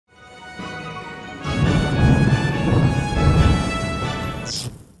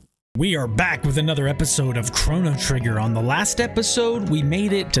We are back with another episode of Chrono Trigger. On the last episode, we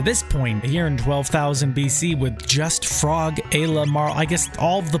made it to this point here in 12,000 BC with just Frog, Ayla, Marl, I guess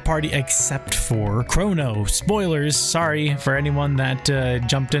all of the party except for Crono. Spoilers, sorry for anyone that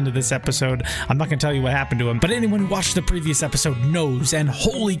jumped into this episode. I'm not going to tell you what happened to him, but anyone who watched the previous episode knows, and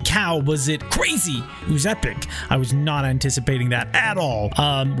holy cow, was it crazy. It was epic. I was not anticipating that at all.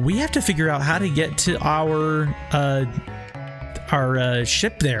 We have to figure out how to get to our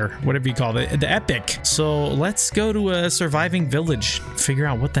ship there, whatever you call it, the Epoch. So let's go to a surviving village, figure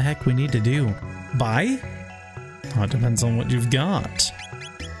out what the heck we need to do. Buy? Oh, it depends on what you've got.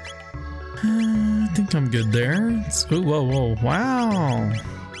 I think I'm good there. Ooh, whoa, whoa, wow.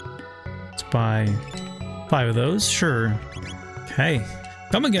 Let's buy 5 of those, sure. Okay,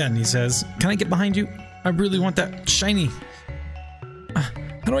 come again, he says. Can I get behind you? I really want that shiny. How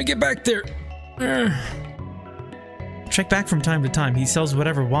do I get back there? Check back from time to time. He sells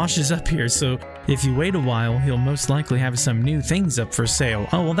whatever washes up here, so if you wait a while, he'll most likely have some new things up for sale.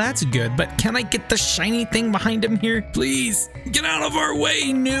 Oh, well, that's good, but can I get the shiny thing behind him here? Please, get out of our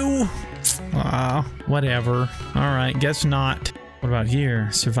way, new. Whatever. All right, guess not. What about here?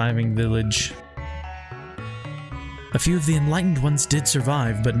 Surviving village. A few of the enlightened ones did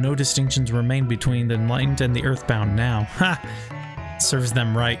survive, but no distinctions remain between the enlightened and the earthbound now. Ha! Serves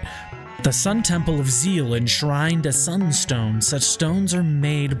them right. The Sun Temple of Zeal enshrined a sunstone. Such stones are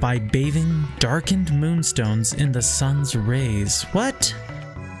made by bathing darkened moonstones in the sun's rays. What?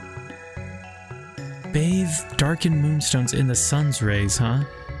 Bathe darkened moonstones in the sun's rays, huh?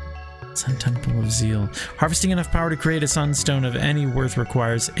 Sun Temple of Zeal. Harvesting enough power to create a sunstone of any worth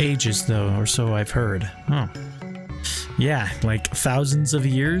requires ages, though, or so I've heard. Oh. Yeah, like thousands of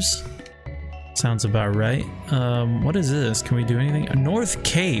years? Sounds about right. What is this? Can we do anything? North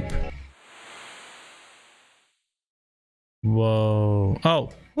Cape. Whoa. Oh,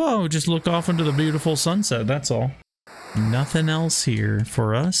 whoa, just look off into the beautiful sunset, that's all. Nothing else here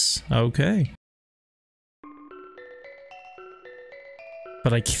for us. Okay.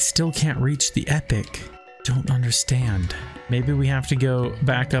 But I still can't reach the Epoch. Don't understand. Maybe we have to go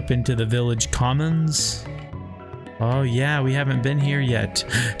back up into the village commons? Oh yeah, we haven't been here yet.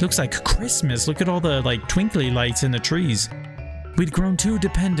 Looks like Christmas. Look at all the like twinkly lights in the trees. We'd grown too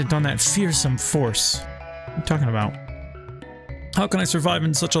dependent on that fearsome force. What are you talking about? How can I survive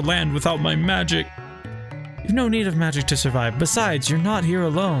in such a land without my magic? You've no need of magic to survive. Besides, you're not here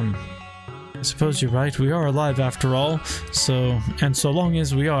alone. I suppose you're right. We are alive after all. So long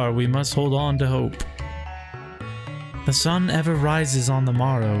as we are, we must hold on to hope. The sun ever rises on the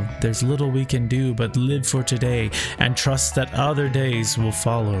morrow. There's little we can do but live for today and trust that other days will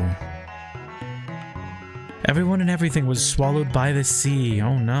follow. Everyone and everything was swallowed by the sea.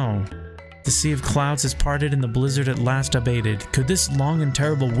 Oh no. The sea of clouds has parted and the blizzard at last abated. Could this long and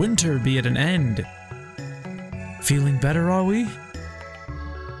terrible winter be at an end? Feeling better, are we?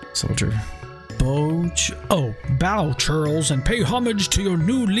 Soldier. Bow, Charles, and pay homage to your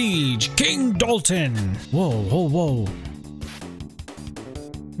new liege, King Dalton. Whoa, whoa, whoa.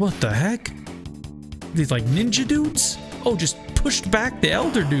 What the heck? These like ninja dudes? Oh, just pushed back the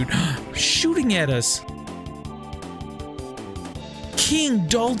elder dude, shooting at us. King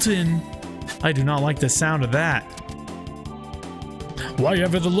Dalton. I do not like the sound of that. Why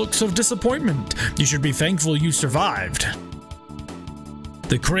ever the looks of disappointment? You should be thankful you survived.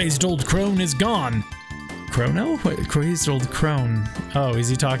 The crazed old crone is gone. Crono? Wait, crazed old crone. Oh, is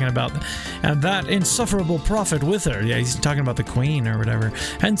he talking about... And that insufferable prophet with her. Yeah, he's talking about the queen or whatever.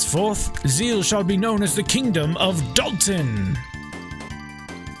 Henceforth, Zeal shall be known as the kingdom of Dalton.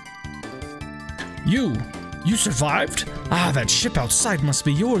 You survived? Ah, that ship outside must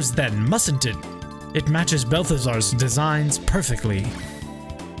be yours then, mustn't it? It matches Balthazar's designs perfectly.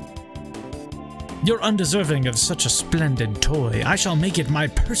 You're undeserving of such a splendid toy. I shall make it my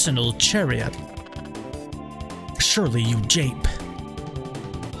personal chariot. Surely you jape.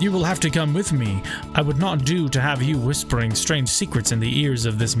 You will have to come with me. I would not do to have you whispering strange secrets in the ears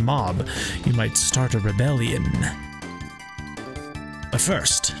of this mob. You might start a rebellion. But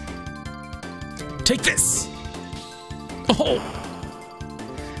first, take this. Oh!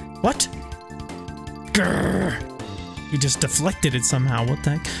 What? Grrr! He just deflected it somehow. What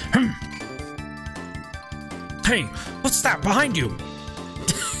the heck? Hey, what's that behind you?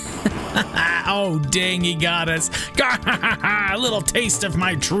 Oh, dang, he got us. A little taste of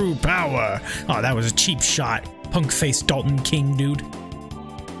my true power. Oh, that was a cheap shot. Punk-faced Dalton King, dude.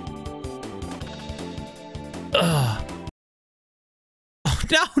 Ugh.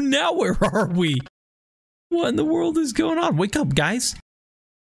 Oh, now where are we? What in the world is going on? Wake up, guys.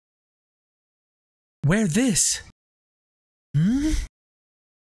 Wear this.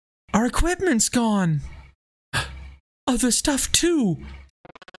 Our equipment's gone. Other stuff too.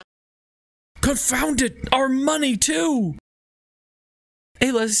 Confound it! Our money too!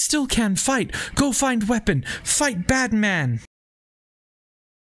 Ayla still can't fight. Go find weapon. Fight bad man.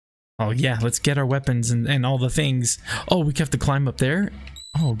 Oh yeah, let's get our weapons and all the things. Oh, we have to climb up there?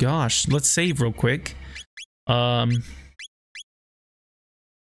 Oh gosh, let's save real quick. The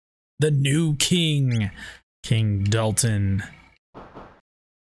new king. King Dalton.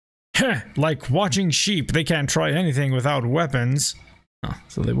 Heh, like watching sheep, they can't try anything without weapons. Oh,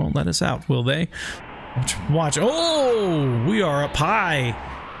 so they won't let us out, will they? Watch. Oh, we are up high.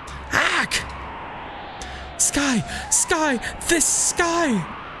 Ack! Sky! Sky! This sky!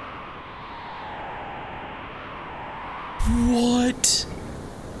 What?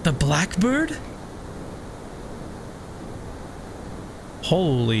 The blackbird?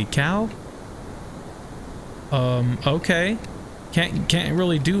 Holy cow. Okay. Can't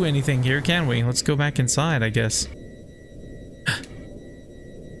really do anything here, can we? Let's go back inside, I guess.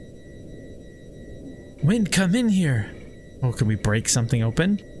 Wind, come in here. Oh, can we break something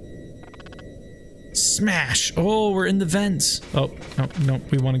open? Smash! Oh, we're in the vents. Oh, no,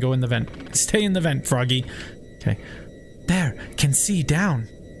 we want to go in the vent. Stay in the vent, Froggy. Okay. There, can see down.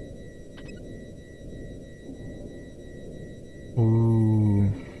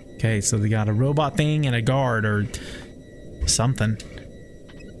 Ooh. Okay, so they got a robot thing and a guard or something.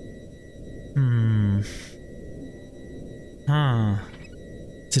 Huh.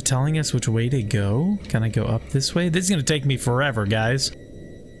 Is it telling us which way to go? Can I go up this way? This is gonna take me forever, guys.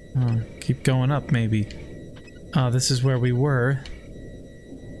 Oh, keep going up, maybe. Oh, this is where we were.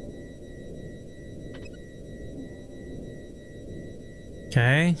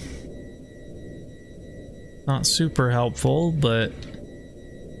 Okay. Not super helpful, but...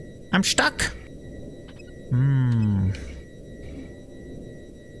 I'm stuck!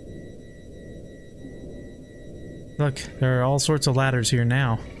 Look, there are all sorts of ladders here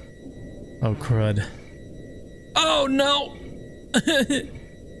now. Oh, crud. Oh, no! I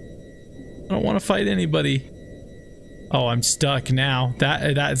don't want to fight anybody. Oh, I'm stuck now.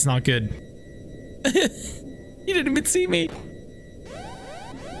 That's not good. You didn't even see me.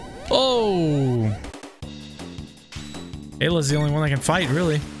 Oh! Ayla's the only one that can fight,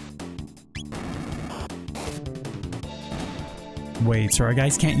 really. Wait, so our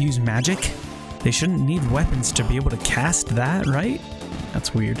guys can't use magic? They shouldn't need weapons to be able to cast that, right?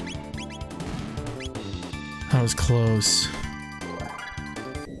 That's weird. That was close.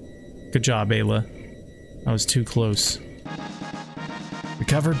 Good job, Ayla. That was too close.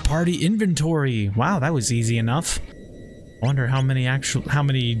 Recovered party inventory. Wow, that was easy enough. I wonder how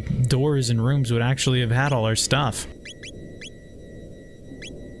many doors and rooms would actually have had all our stuff.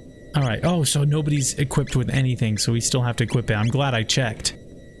 Alright, oh, so nobody's equipped with anything, so we still have to equip it. I'm glad I checked.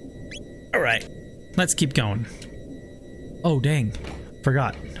 Alright, let's keep going. Oh, dang.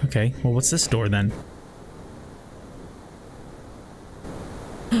 Forgot. Okay, well, what's this door then?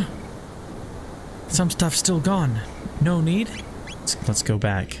 Some stuff's still gone. No need? Let's go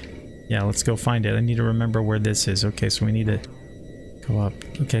back. Yeah, let's go find it. I need to remember where this is. Okay, so we need to go up.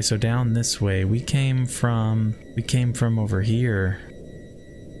 Okay, so down this way. We came from over here.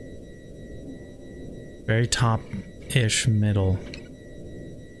 Very top-ish middle.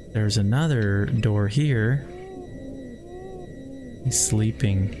 There's another door here. He's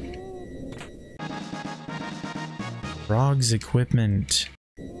sleeping. Frog's equipment.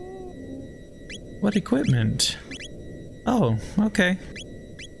 What equipment? Oh, okay.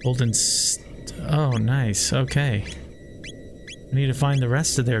 Golden oh, nice. Okay. I need to find the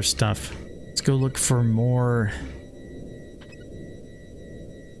rest of their stuff. Let's go look for more.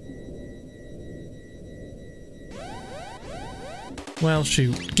 Well,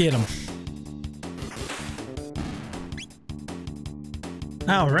 shoot. Get him.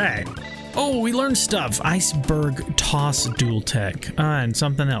 Alright. Oh, we learned stuff. Iceberg toss dual tech. And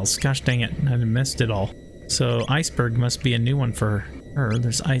something else. Gosh dang it. I missed it all. So, iceberg must be a new one for her.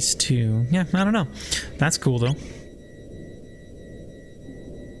 There's ice too. Yeah, I don't know. That's cool though.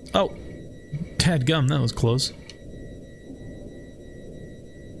 Oh. Dadgum, that was close.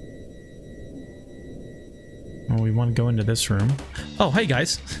 Oh, we want to go into this room. Oh, hey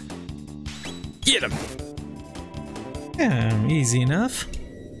guys. Get him. Yeah, easy enough.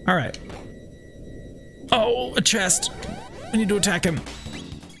 Alright. Oh, a chest. We need to attack him.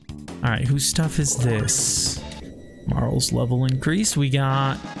 Alright, whose stuff is this? Marl's level increased. We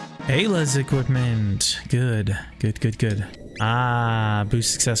got Ayla's equipment. Good. Good, good, good. Ah,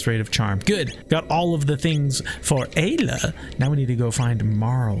 boost success rate of charm. Good. Got all of the things for Ayla. Now we need to go find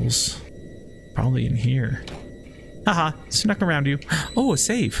Marl's. Probably in here. Haha, snuck around you. Oh, a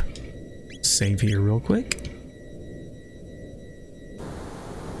save. Save here real quick.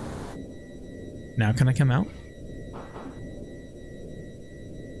 Now can I come out?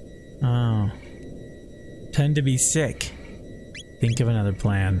 Oh. Tend to be sick. Think of another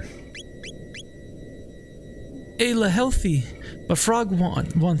plan. Ayla healthy, but Frog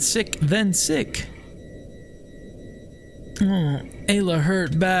wants sick, then sick. Oh, Ayla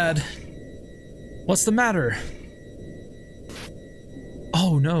hurt bad. What's the matter?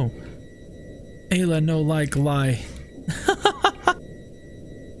 Oh no. Ayla no like lie.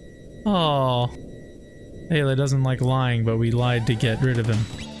 Oh. Ayla doesn't like lying, but we lied to get rid of him.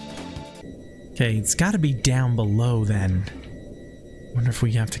 Okay, it's gotta be down below then. Wonder if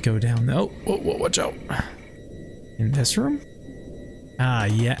we have to go down. Oh, whoa, whoa, watch out. In this room? Ah,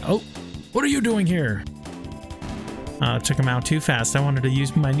 yeah. Oh, what are you doing here? Took him out too fast. I wanted to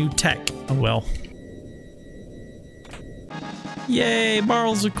use my new tech. Oh well. Yay,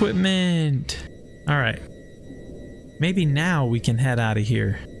 Marl's equipment. Alright. Maybe now we can head out of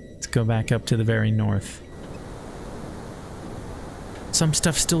here. Let's go back up to the very north. Some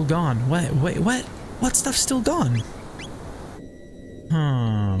stuff's still gone. Wait, what? What stuff's still gone?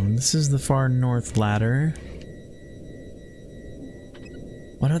 This is the far north ladder.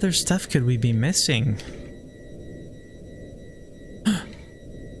 What other stuff could we be missing?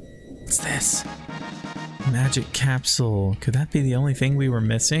 What's this? Magic capsule. Could that be the only thing we were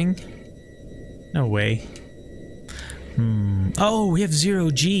missing? No way. Oh, we have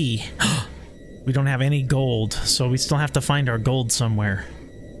 0G. We don't have any gold, so we still have to find our gold somewhere.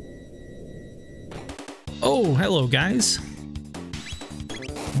 Oh, hello guys.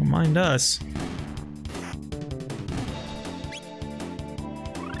 Don't mind us.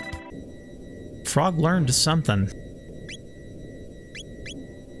 Frog learned something.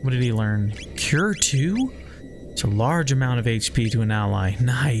 What did he learn? Cure 2? It's a large amount of HP to an ally.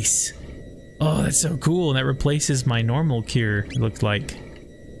 Nice. Oh, that's so cool. That replaces my normal cure, it looked like.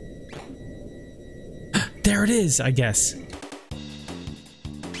 There it is, I guess.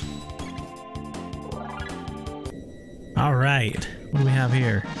 Alright. What do we have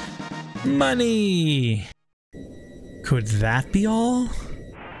here? Money! Could that be all?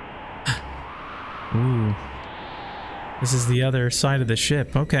 Ooh. This is the other side of the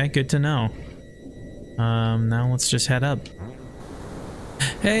ship. Okay, good to know. Now let's just head up.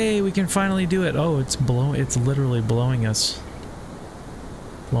 Hey, we can finally do it. Oh, it's literally blowing us.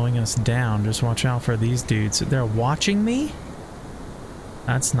 Blowing us down. Just watch out for these dudes. They're watching me?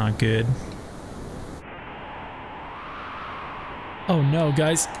 That's not good. Oh no,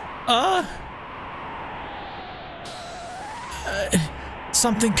 guys.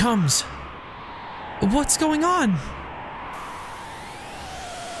 Something comes. What's going on?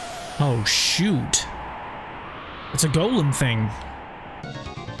 Oh shoot. It's a golem thing.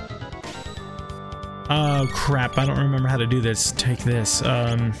 Oh crap, I don't remember how to do this. Take this.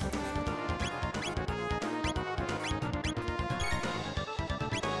 Hey,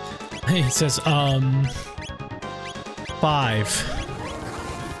 it says, 5.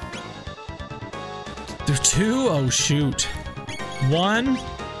 There are 2? Oh shoot. 1.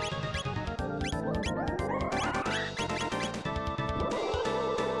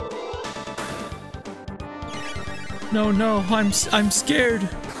 No, no, I'm scared.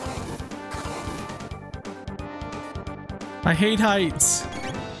 I hate heights.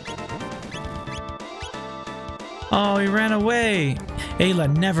 Oh, he ran away.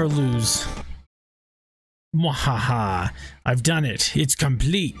 Ayla, never lose. Mwahaha. I've done it. It's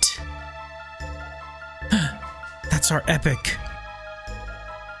complete. That's our epic.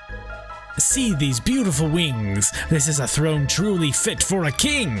 See these beautiful wings. This is a throne truly fit for a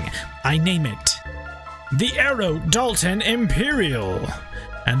king. I name it the Arrow Dalton Imperial.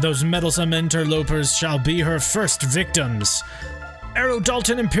 And those meddlesome interlopers shall be her first victims. Arrow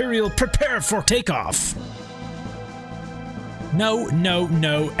Dalton Imperial, prepare for takeoff. No, no,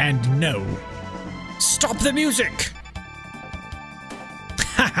 no, and no. Stop the music!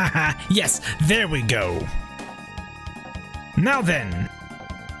 Ha ha ha! Yes, there we go. Now then.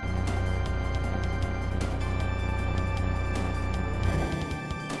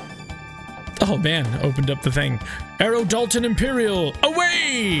 Oh man, opened up the thing. Arrow Dalton Imperial,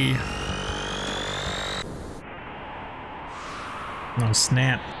 away! Oh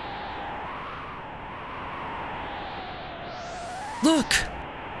snap. Look!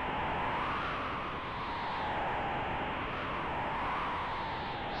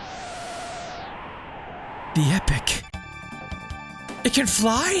 The Epic. It can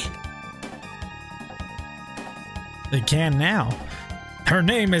fly? It can now. Her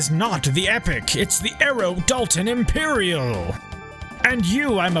name is not the Epic, it's the Arrow Dalton Imperial. And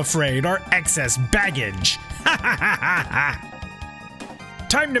you, I'm afraid, are excess baggage. Ha ha ha ha ha!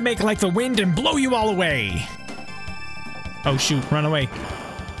 Time to make like the wind and blow you all away! Oh shoot, run away.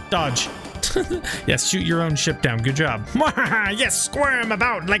 Dodge. Yes, shoot your own ship down. Good job. Yes, squirm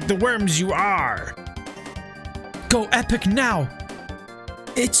about like the worms you are. Go Epic now.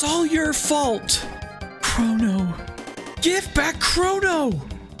 It's all your fault. Chrono. Give back Chrono.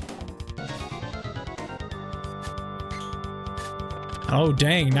 Oh,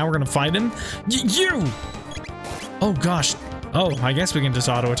 dang. Now we're going to fight him? You! Oh, gosh. Oh, I guess we can just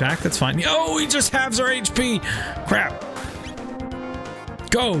auto attack. That's fine. Oh, he just halves our HP. Crap.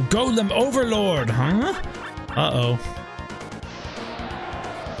 Go, Golem Overlord, huh? Uh-oh.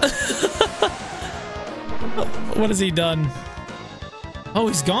 What has he done? Oh,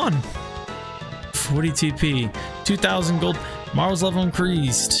 he's gone. 40 TP, 2,000 gold. Marvel's level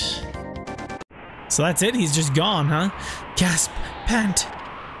increased. So that's it? He's just gone, huh? Gasp, pant.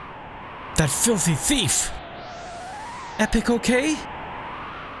 That filthy thief. Epic okay?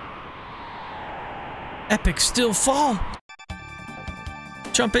 Epic still fall.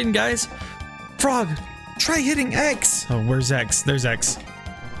 Jump in, guys. Frog, try hitting X. Oh, where's X? There's X.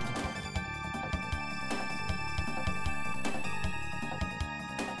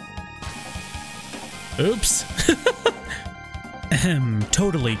 Oops.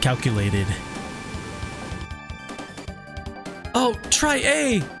 Totally calculated. Oh, try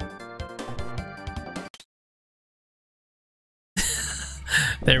A.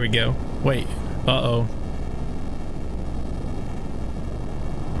 There we go. Wait. Uh-oh.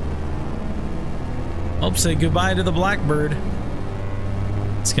 I'll say goodbye to the blackbird.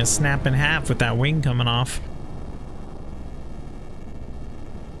 It's gonna snap in half with that wing coming off.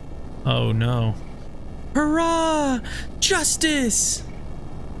 Oh no. Hurrah! Justice!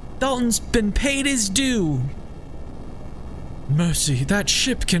 Dalton's been paid his due. Mercy, that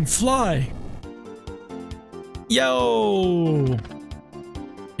ship can fly. Yo!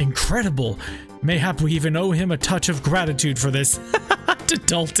 Incredible. Mayhap we even owe him a touch of gratitude for this. To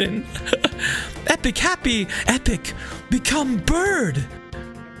Dalton. Epic happy! Epic! Become bird!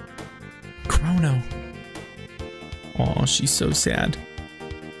 Chrono. Oh, she's so sad.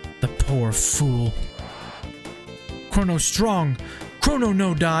 The poor fool. Chrono strong. Chrono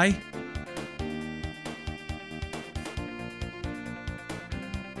no die.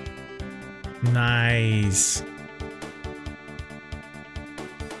 Nice.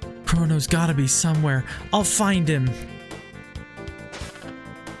 Chrono's gotta be somewhere. I'll find him.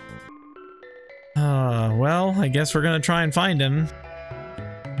 Well, I guess we're gonna try and find him.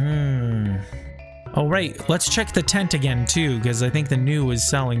 Oh, right. Let's check the tent again, too, because I think the new is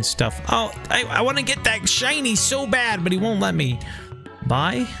selling stuff. Oh, I want to get that shiny so bad, but he won't let me.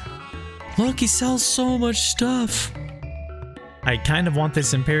 Buy? Look, he sells so much stuff. I kind of want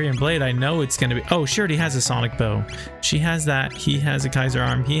this Imperium Blade. I know it's going to be... Oh, she already has a Sonic Bow. She has that. He has a Kaiser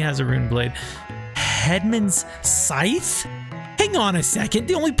Arm. He has a Rune Blade. Headman's Scythe? Hang on a second.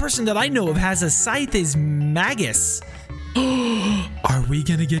 The only person that I know of has a scythe is Magus. Are we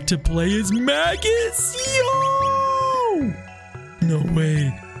gonna get to play as Magus? Yo! No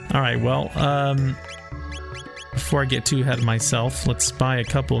way. Alright, well, before I get too ahead of myself, let's buy a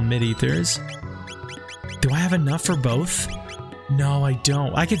couple of mid-ethers. Do I have enough for both? No, I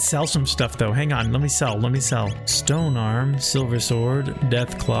don't. I could sell some stuff, though. Hang on. Let me sell. Let me sell. Stone Arm, Silver Sword,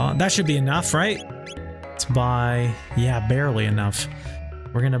 Death Claw. That should be enough, right? Let's buy... Yeah, barely enough.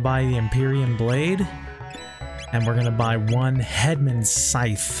 We're gonna buy the Imperium Blade. And we're gonna buy one Headman's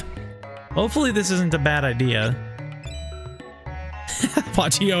Scythe. Hopefully this isn't a bad idea.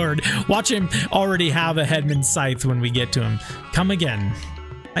 Watch him already have a Headman's Scythe when we get to him. Come again.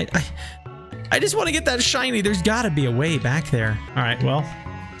 I just want to get that shiny. There's got to be a way back there. All right, well,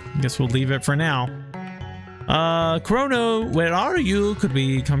 I guess we'll leave it for now. Chrono, where are you? Could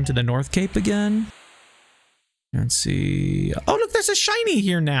we come to the North Cape again? Let's see. Oh, look, there's a shiny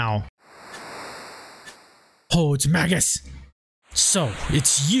here now. Oh, it's Magus. So,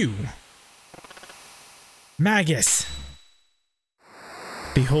 it's you. Magus.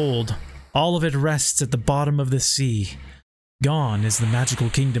 Behold, all of it rests at the bottom of the sea. Gone is the magical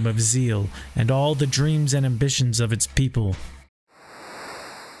kingdom of Zeal, and all the dreams and ambitions of its people.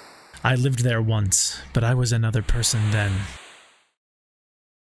 I lived there once, but I was another person then.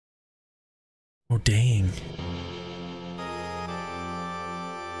 Oh, dang.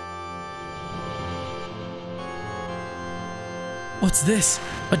 What's this?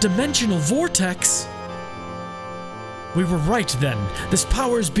 A dimensional vortex? We were right then. This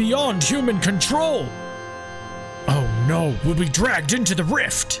power is beyond human control. Oh no, we'll be dragged into the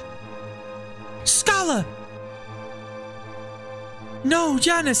rift. Scala! No,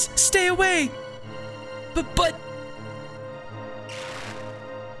 Janus, stay away! But...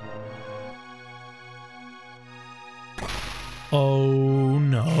 Oh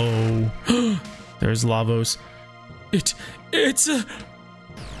no. There's Lavos. It's a...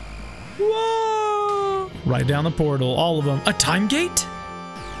 Whoa! Right down the portal, all of them. A time gate?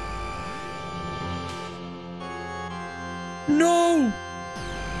 No!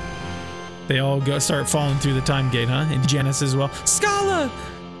 They all start falling through the time gate, huh? And Janice as well. Scala!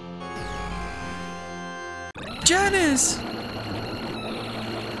 Janice!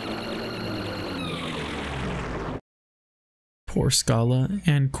 Poor Scala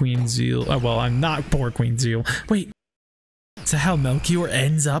and Queen Zeal. Oh, well, I'm not poor Queen Zeal. Wait. Is that how Melchior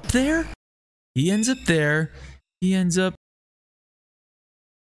ends up there? He ends up there. He ends up...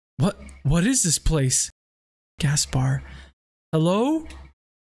 What is this place? Gaspar. Hello?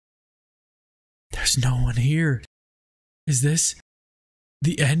 There's no one here. Is this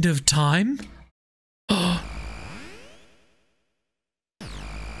the end of time?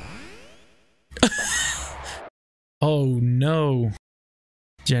 Oh no.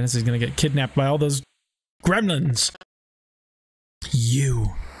 Janice is gonna get kidnapped by all those gremlins. You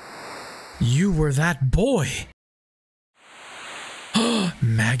were that boy.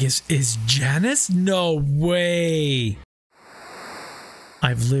 Magus is Janice? No way.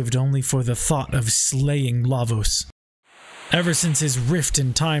 I've lived only for the thought of slaying Lavos. Ever since his rift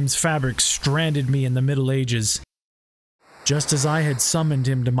in time's fabric stranded me in the Middle Ages. Just as I had summoned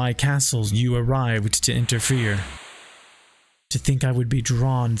him to my castles, you arrived to interfere. To think I would be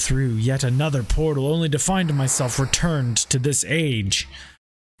drawn through yet another portal only to find myself returned to this age.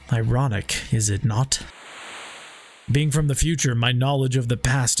 Ironic, is it not? Being from the future, my knowledge of the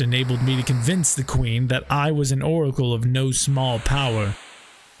past enabled me to convince the Queen that I was an oracle of no small power.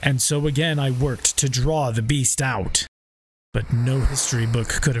 And so again I worked to draw the beast out. But no history book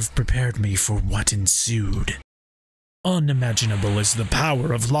could have prepared me for what ensued. Unimaginable is the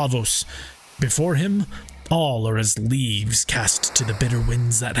power of Lavos. Before him, all are as leaves cast to the bitter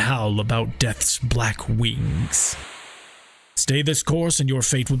winds that howl about death's black wings. Stay this course and your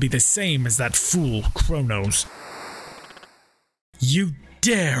fate will be the same as that fool Crono's. You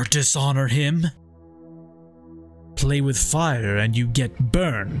dare dishonor him? Play with fire and you get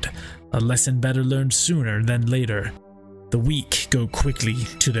burned, a lesson better learned sooner than later. The weak go quickly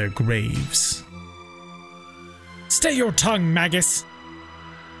to their graves. Stay your tongue, Magus!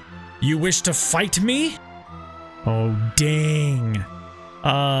 You wish to fight me? Oh, dang.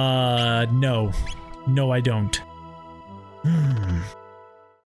 No. No, I don't.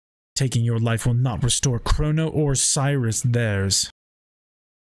 Taking your life will not restore Crono or Cyrus theirs.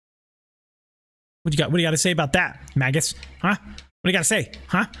 What do you got to say about that, Magus? Huh? What do you got to say?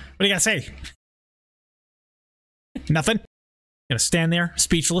 Huh? What do you got to say? Nothing? Gonna stand there,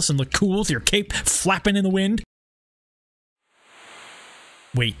 speechless, and look cool with your cape flapping in the wind?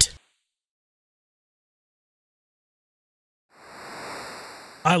 Wait.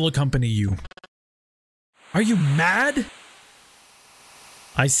 I'll accompany you. Are you mad?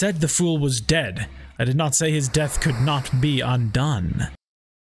 I said the fool was dead. I did not say his death could not be undone.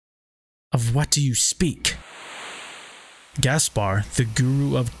 Of what do you speak? Gaspar, the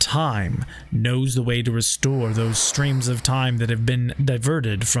guru of time, knows the way to restore those streams of time that have been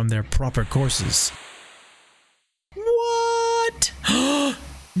diverted from their proper courses. What?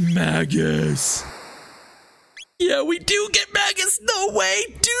 Magus! Yeah, we do get Magus! No way,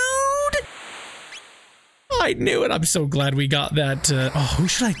 dude! I knew it. I'm so glad we got that. Oh, who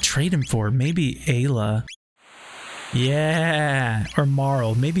should I trade him for? Maybe Ayla. Yeah. Or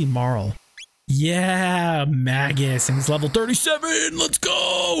Marl. Maybe Marl. Yeah, Magus. And he's level 37. Let's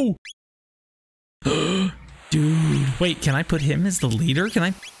go. Dude. Wait, can I put him as the leader? Can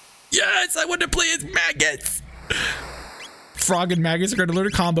I? Yes, I want to play as Magus. Frog and Magus are going to learn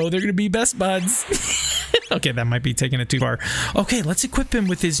a combo. They're going to be best buds. Okay, that might be taking it too far. Okay, let's equip him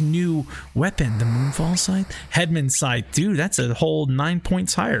with his new weapon, the Moonfall Scythe. Headman's Scythe. Dude, that's a whole 9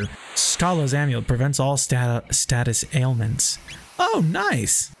 points higher. Scala's Amulet prevents all status ailments. Oh,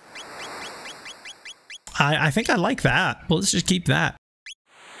 nice. I think I like that. Well, let's just keep that.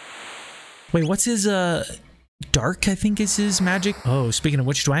 Wait, what's his, Dark, I think is his magic. Oh, speaking of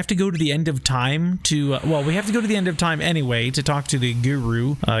which, do I have to go to the end of time to, well, we have to go to the end of time anyway to talk to the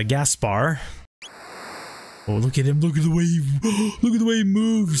guru, Gaspar. Oh, look at him. Look at the way he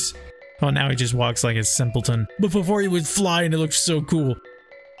moves. Oh, now he just walks like a simpleton. But before he was flying, it looked so cool.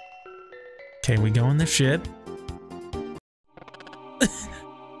 Okay, we go on the ship.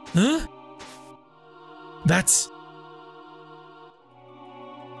 Huh? That's...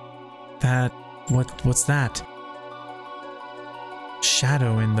 That... What's that?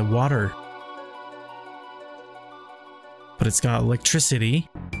 shadow in the water. But it's got electricity.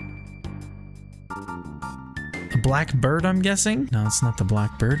 A black bird, I'm guessing? No, it's not the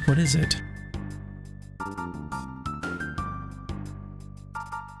black bird. What is it?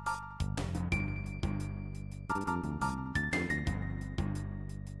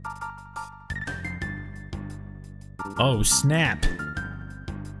 Oh, snap.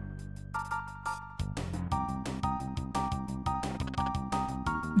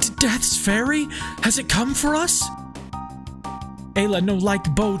 Death's Fairy? Has it come for us? Ayla no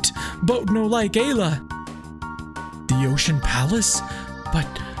like boat. Boat no like Ayla. The Ocean Palace? But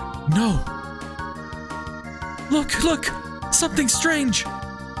no. Look, look! Something strange!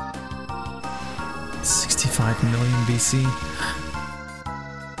 65 million BC.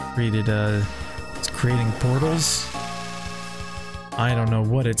 It's creating portals. I don't know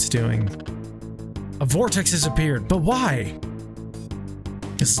what it's doing. A vortex has appeared, but why?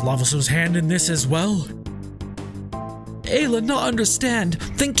 Is Lavaso's hand in this as well? Ayla not understand.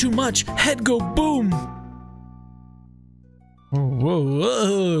 Think too much. Head go boom. Whoa, whoa,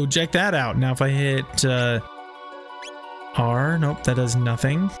 whoa. Check that out. Now if I hit R, nope, that does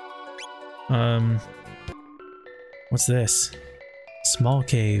nothing. What's this? Small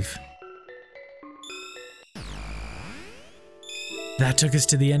cave. That took us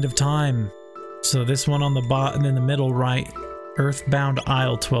to the end of time. So this one on the bottom in the middle right. Earthbound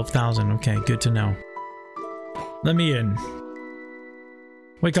Isle 12,000. Okay, good to know. Let me in.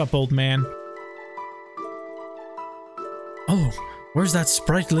 Wake up, old man. Oh, where's that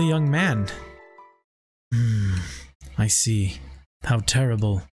sprightly young man? I see. How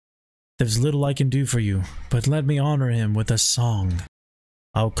terrible. There's little I can do for you, but let me honor him with a song.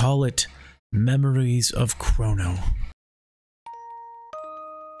 I'll call it Memories of Crono.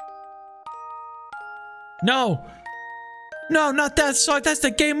 No! No, not that song! That's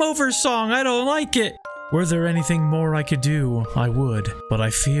the Game Over song! I don't like it! Were there anything more I could do, I would, but I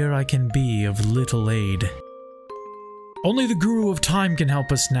fear I can be of little aid. Only the Guru of Time can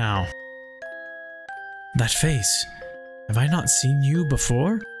help us now. That face. Have I not seen you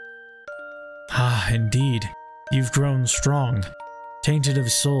before? Ah, indeed. You've grown strong. Tainted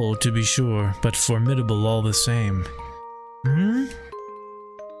of soul, to be sure, but formidable all the same.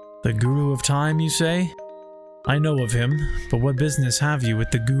 The Guru of Time, you say? I know of him, but what business have you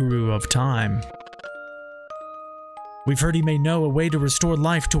with the Guru of Time? We've heard he may know a way to restore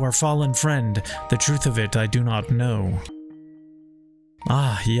life to our fallen friend. The truth of it I do not know.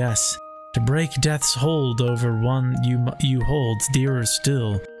 Ah, yes. To break death's hold over one you hold dearer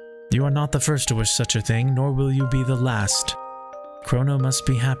still. You are not the first to wish such a thing, nor will you be the last. Crono must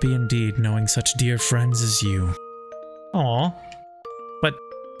be happy indeed, knowing such dear friends as you. Aw.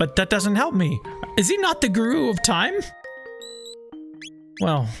 But that doesn't help me. Is he not the Guru of Time?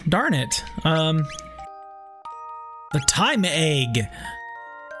 Well, darn it. The Time Egg.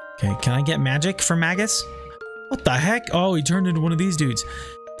 Okay, can I get magic for Magus? What the heck? Oh, he turned into one of these dudes.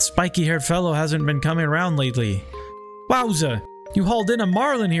 Spiky-haired fellow hasn't been coming around lately. Wowza! You hauled in a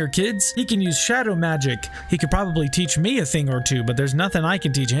Marlin here, kids. He can use shadow magic. He could probably teach me a thing or two, but there's nothing I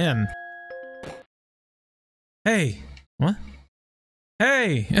can teach him. Hey. What?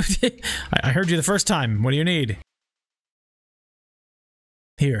 Hey! I heard you the first time. What do you need?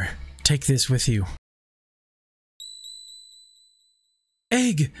 Here, take this with you.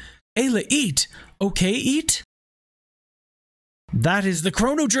 Egg! Ayla, eat! Okay, eat? That is the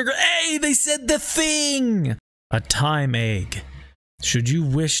Chrono Trigger. Hey, they said the thing! A time egg. Should you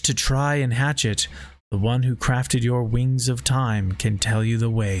wish to try and hatch it, the one who crafted your wings of time can tell you the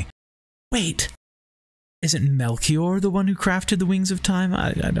way. Wait! Isn't Melchior the one who crafted the wings of time?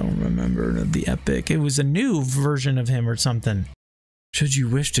 I don't remember the epic. It was a new version of him or something. Should you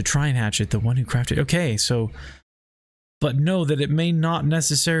wish to try and hatch it, the one who crafted... Okay, so... But know that it may not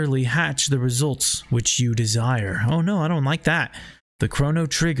necessarily hatch the results which you desire. Oh no, I don't like that. The Chrono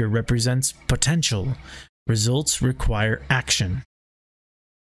Trigger represents potential. Results require action.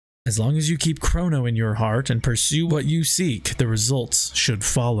 As long as you keep Crono in your heart and pursue what you seek, the results should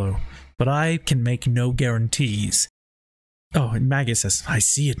follow. But I can make no guarantees. Oh, and Magus says, I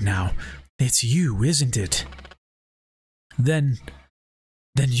see it now. It's you, isn't it? Then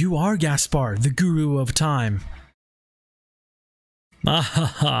you are Gaspar, the Guru of Time. Ah ha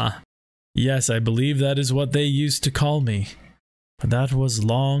ha. Yes, I believe that is what they used to call me. But that was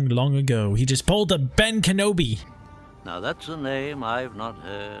long, long ago. He just pulled a Ben Kenobi. Now that's a name I've not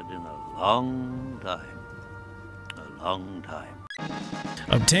heard in a long time. A long time.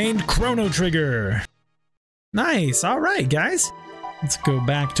 Obtained Chrono Trigger. Nice. All right, guys. Let's go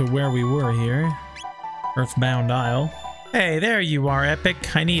back to where we were here. Earthbound Isle. Hey, there you are,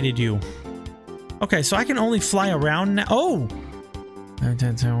 Epic. I needed you. Okay, so I can only fly around now. Oh!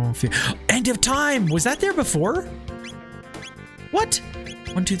 End of time! Was that there before? What?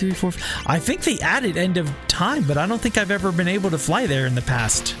 1, 2, 3, 4. I think they added end of time, but I don't think I've ever been able to fly there in the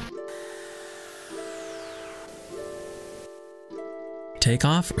past. Take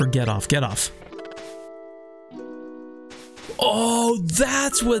off or get off? Get off. Oh,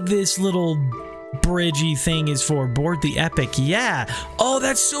 that's what this little bridgey thing is for. Board the Epic. Yeah. Oh,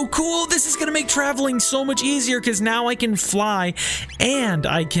 that's so cool. This is gonna make traveling so much easier because now I can fly and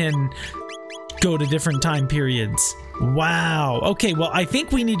I can go to different time periods. Wow. Okay, well, I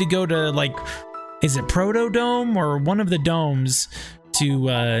think we need to go to, like, is it Proto Dome or one of the domes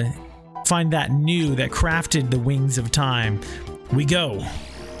to find that new that crafted the Wings of Time. We go.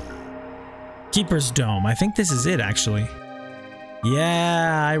 Keeper's Dome. I think this is it, actually.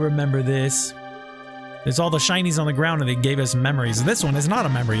 Yeah, I remember this. There's all the shinies on the ground and they gave us memories. This one is not a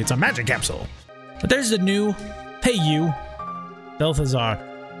memory, it's a magic capsule. But there's the new. Hey, you. Balthazar.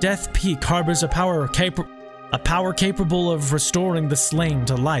 Death Peak harbors a power capable of restoring the slain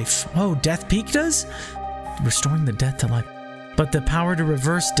to life. Oh, Death Peak does? Restoring the death to life. But the power to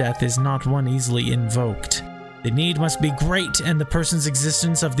reverse death is not one easily invoked. The need must be great and the person's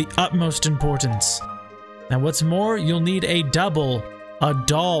existence of the utmost importance. And what's more, you'll need a double, a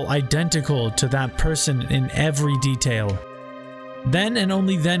doll identical to that person in every detail. Then and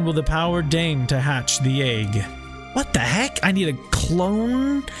only then will the power deign to hatch the egg. What the heck? I need a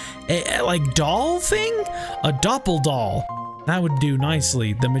clone, like doll thing? A doppeldoll. That would do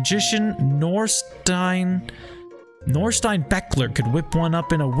nicely. The magician Norstein Beckler could whip one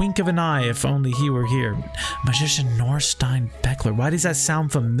up in a wink of an eye if only he were here. Magician Norstein Beckler. Why does that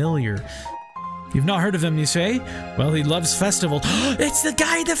sound familiar? You've not heard of him, you say? Well, he loves festival. It's the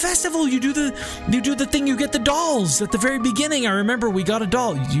guy at the festival! You do the thing, you get the dolls at the very beginning. I remember we got a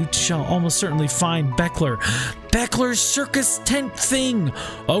doll. You shall almost certainly find Beckler. Beckler's circus tent thing!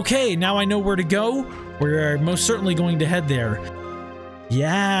 Okay, now I know where to go. We're most certainly going to head there.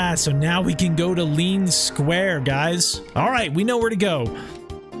 Yeah, so now we can go to Lean Square, guys. Alright, we know where to go.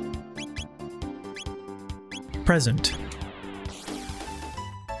 Present.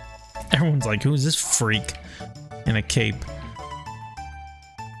 Everyone's like, who's this freak in a cape?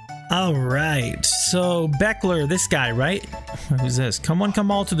 Alright, so Beckler, this guy, right? Who's this? Come on,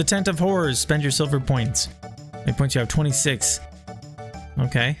 come all to the Tent of Horrors. Spend your silver points. How many points you have? 26.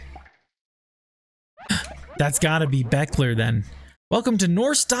 Okay. That's gotta be Beckler then. Welcome to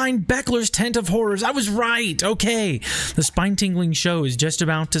Norstein Beckler's Tent of Horrors. I was right. Okay. The spine-tingling show is just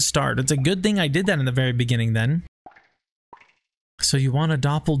about to start. It's a good thing I did that in the very beginning then. So you want a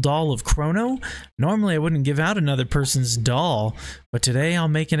doll of Crono? Normally I wouldn't give out another person's doll, but today I'll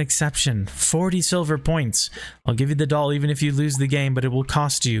make an exception. 40 silver points. I'll give you the doll even if you lose the game, but it will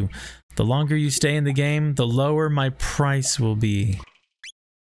cost you. The longer you stay in the game, the lower my price will be.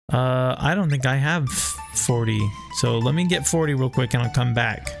 I don't think I have 40, so let me get 40 real quick and I'll come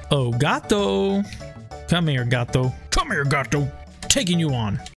back. Oh, Gato! Come here, Gato. Come here, Gato! Taking you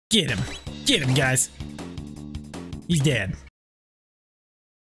on. Get him. Get him, guys. He's dead.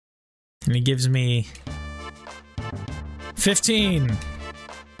 And he gives me 15.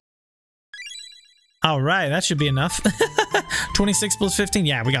 Alright, that should be enough. 26 plus 15.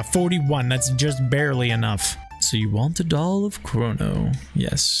 Yeah, we got 41. That's just barely enough. So you want the doll of Crono.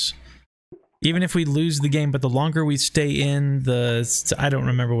 Yes. Even if we lose the game, but the longer we stay in the... I don't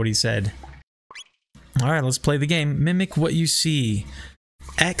remember what he said. Alright, let's play the game. Mimic what you see.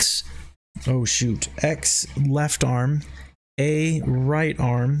 X... Oh, shoot. X, left arm. A, right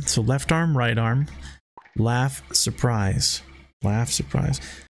arm. So left arm, right arm. Laugh, surprise. Laugh, surprise.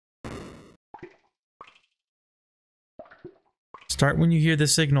 Start when you hear the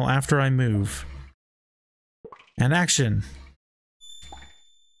signal after I move. And action.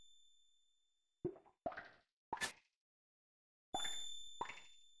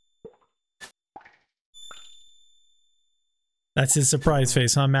 That's his surprise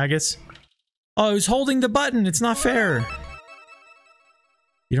face, huh, Maggots? Oh, he's holding the button. It's not fair.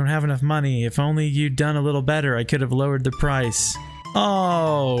 You don't have enough money. If only you'd done a little better, I could have lowered the price.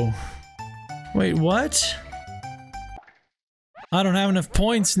 Oh. Wait, what? I don't have enough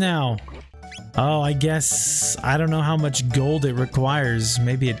points now. Oh, I guess... I don't know how much gold it requires.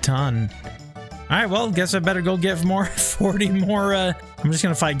 Maybe a ton. Alright, well, guess I better go get more 40 more, I'm just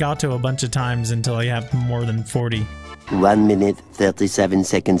gonna fight Gato a bunch of times until I have more than 40. 1 minute, 37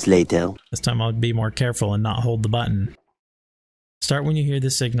 seconds later. This time I'll be more careful and not hold the button. Start when you hear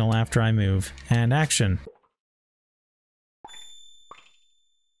the signal after I move. And action.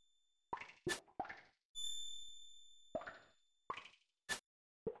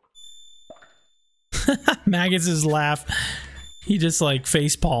 Magus' laugh. He just like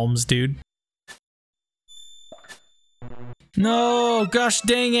face palms, dude. No, gosh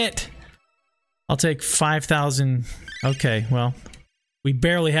dang it. I'll take 5,000. Okay, well, we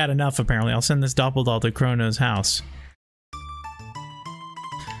barely had enough apparently. I'll send this doppeldoll to Crono's house.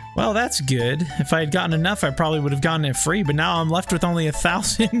 Well, that's good. If I had gotten enough, I probably would have gotten it free, but now I'm left with only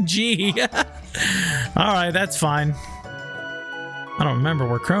 1,000 G. Alright, that's fine. I don't remember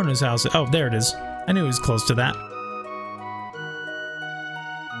where Crono's house is. Oh, there it is. I knew it was close to that.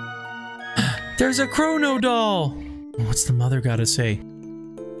 There's a Crono doll! What's the mother gotta say?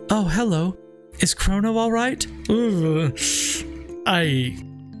 Oh, hello. Is Crono alright?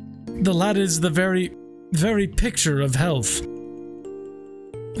 The lad is the very picture of health.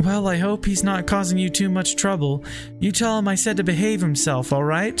 Well, I hope he's not causing you too much trouble. You tell him I said to behave himself,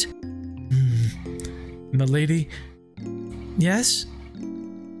 alright? Milady? Yes?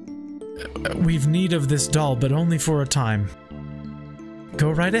 We've need of this doll, but only for a time.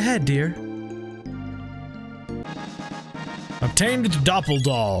 Go right ahead, dear. Obtained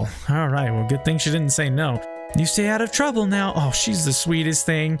doppeldoll. Alright, well, good thing she didn't say no. You stay out of trouble now. Oh, she's the sweetest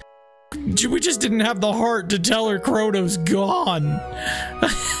thing. We just didn't have the heart to tell her Crono's gone.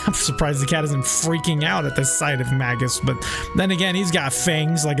 I'm surprised the cat isn't freaking out at the sight of Magus, but then again, he's got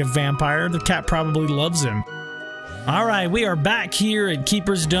fangs like a vampire. The cat probably loves him. Alright, we are back here at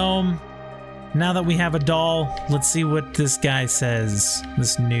Keeper's Dome. Now that we have a doll, let's see what this guy says.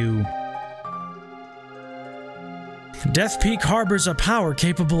 This new... Death Peak harbors a power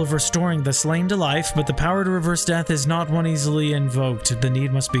capable of restoring the slain to life, but the power to reverse death is not one easily invoked. The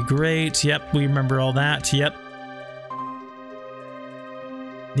need must be great. Yep, we remember all that. Yep.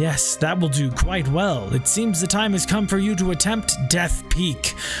 Yes, that will do quite well. It seems the time has come for you to attempt Death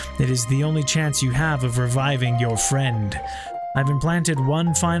Peak. It is the only chance you have of reviving your friend. I've implanted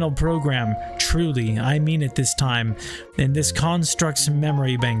one final program, truly, I mean it this time, in this construct's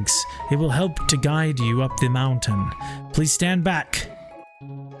memory banks. It will help to guide you up the mountain. Please stand back.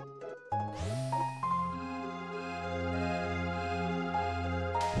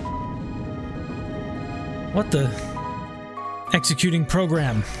 What the? Executing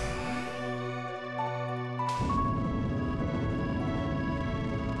program.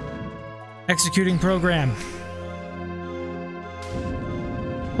 Executing program.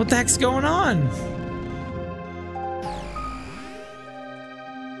 What the heck's going on?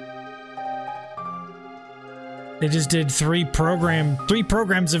 They just did three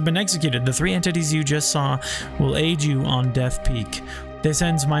programs have been executed. The 3 entities you just saw will aid you on Death Peak. This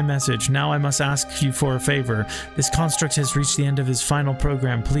ends my message. Now I must ask you for a favor. This construct has reached the end of his final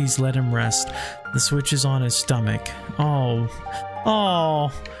program. Please let him rest. The switch is on his stomach. Oh.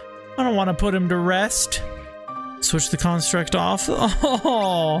 I don't want to put him to rest. Switch the construct off?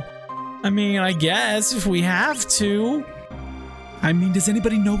 Oh, I mean, I guess if we have to. I mean, does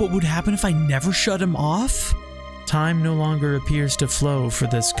anybody know what would happen if I never shut him off? Time no longer appears to flow for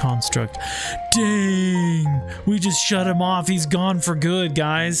this construct. Dang, we just shut him off. He's gone for good,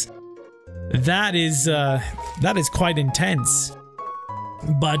 guys. That is quite intense.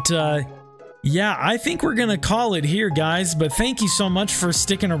 But, yeah, I think we're gonna call it here, guys, but thank you so much for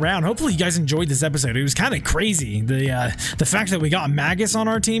sticking around. Hopefully you guys enjoyed this episode. It was kind of crazy. The fact that we got Magus on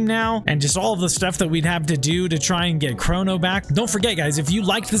our team now, and just all of the stuff that we'd have to do to try and get Crono back. Don't forget, guys, if you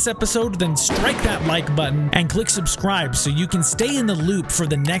liked this episode, then strike that like button and click subscribe so you can stay in the loop for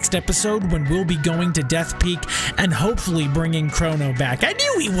the next episode when we'll be going to Death Peak and hopefully bringing Crono back. I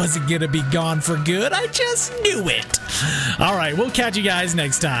knew he wasn't gonna be gone for good. I just knew it. All right, we'll catch you guys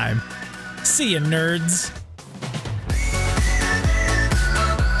next time. See ya, nerds.